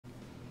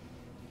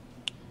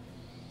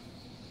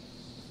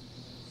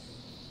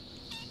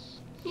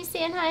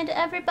saying hi to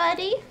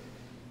everybody.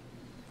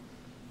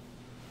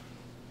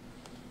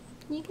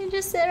 You can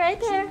just sit right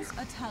there. Choose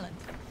a talent.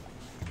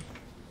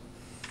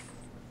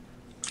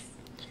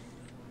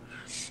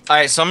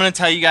 Alright, so I'm gonna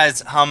tell you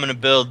guys how I'm gonna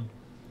build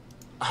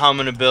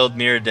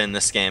Mirrodin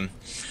this game.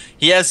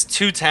 He has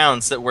two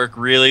talents that work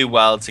really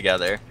well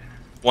together.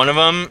 One of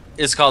them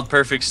is called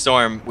Perfect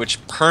Storm,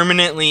 which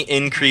permanently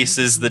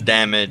increases the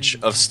damage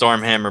of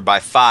Stormhammer by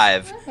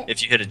 5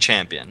 if you hit a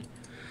champion.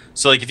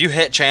 So like if you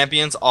hit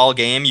champions all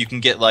game, you can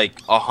get like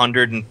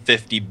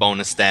 150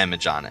 bonus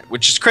damage on it,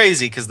 which is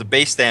crazy because the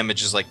base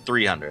damage is like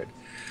 300.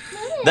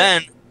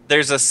 Then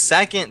there's a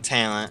second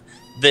talent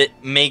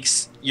that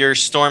makes your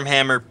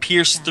Stormhammer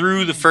pierce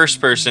through the first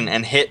person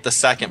and hit the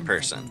second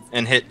person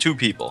and hit 2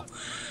 people.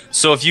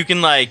 So if you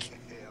can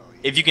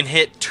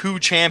hit 2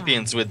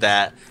 champions with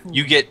that,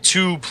 you get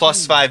 2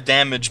 +5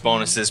 damage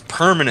bonuses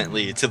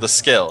permanently to the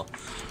skill.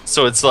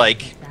 So it's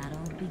like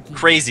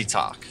crazy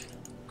talk.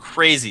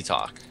 Crazy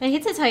talk. I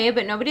hate to tell you,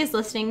 but nobody's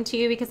listening to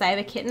you because I have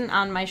a kitten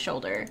on my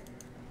shoulder.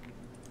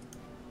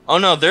 Oh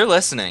no, they're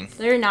listening.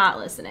 They're not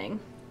listening.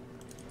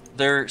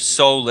 They're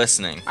so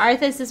listening.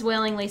 Arthas is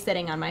willingly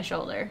sitting on my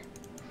shoulder.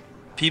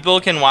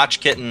 People can watch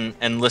kitten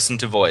and listen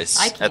to voice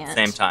I at the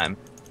same time.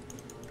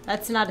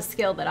 That's not a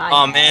skill that I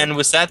Oh have. man,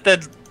 was that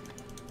the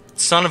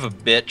son of a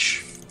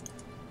bitch?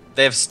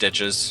 They have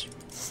stitches.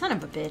 Son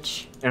of a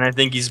bitch. And I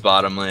think he's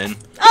bottom lane.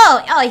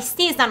 Oh, he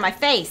sneezed on my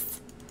face.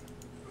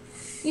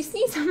 You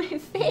sneezed on my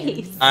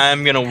face.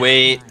 I'm gonna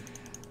wait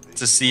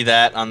to see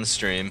that on the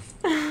stream.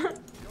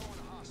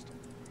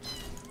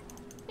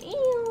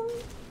 Ew,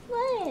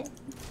 what?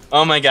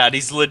 Oh my god,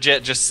 he's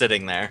legit just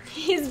sitting there.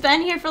 He's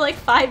been here for like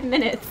 5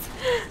 minutes.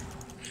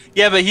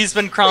 Yeah, but he's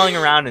been crawling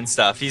around and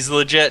stuff. He's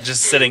legit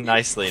just sitting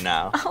nicely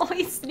now. Oh,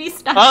 he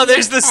sneezed on Oh,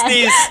 there's my the head.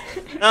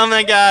 sneeze! Oh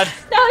my god.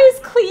 Now he's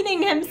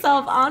cleaning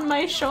himself on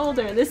my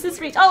shoulder. This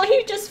is oh,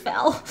 he just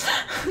fell.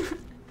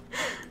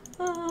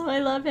 Oh, I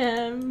love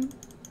him.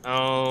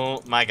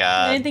 Oh my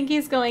god. I think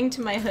he's going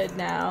to my hood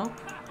now.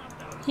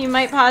 He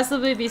might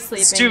possibly be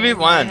sleeping It's in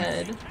my 2v1.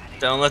 hood.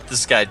 Don't let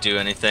this guy do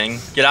anything.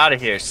 Get out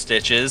of here,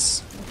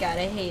 Stitches. God,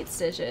 I hate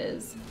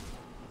Stitches.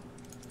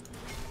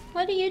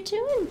 What are you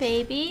doing,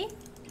 baby?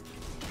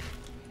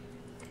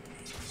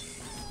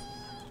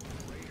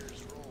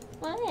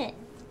 What?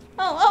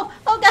 Oh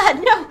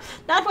God, no!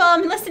 Not while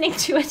I'm listening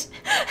to it.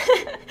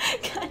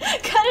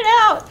 Cut it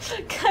out!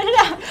 Cut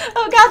it out!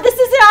 Oh God, this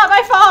is not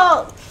my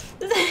fault!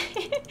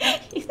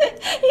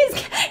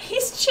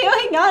 He's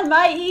chewing on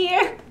my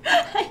ear.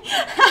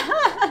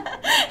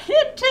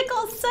 It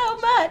tickles so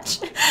much.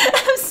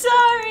 I'm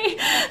sorry.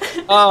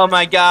 Oh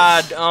my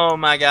god. Oh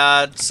my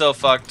god. So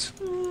fucked.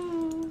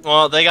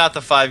 Well, they got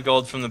the 5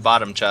 gold from the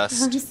bottom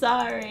chest. I'm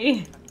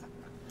sorry.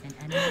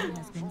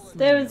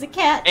 There was a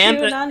cat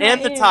chewing on my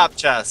And the ear. top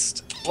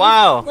chest.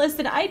 Wow.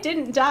 Listen, I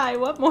didn't die.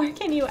 What more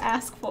can you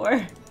ask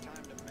for?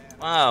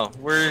 Wow.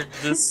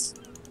 This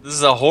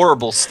is a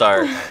horrible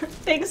start.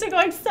 Things are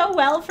going so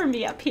well for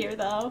me up here,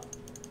 though.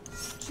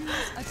 Choose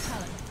a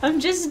talent. I'm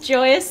just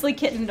joyously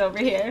kittened over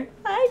here.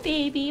 Hi,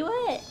 baby.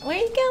 What? Where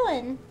are you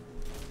going?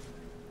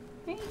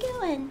 Where are you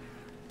going?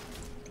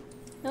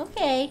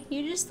 Okay,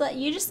 you just let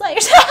yourself.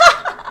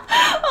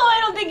 Oh, I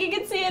don't think you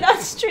can see it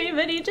on stream,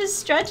 but he just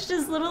stretched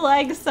his little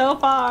legs so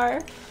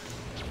far.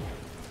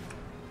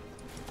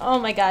 Oh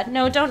my God!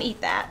 No, don't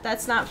eat that.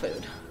 That's not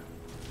food.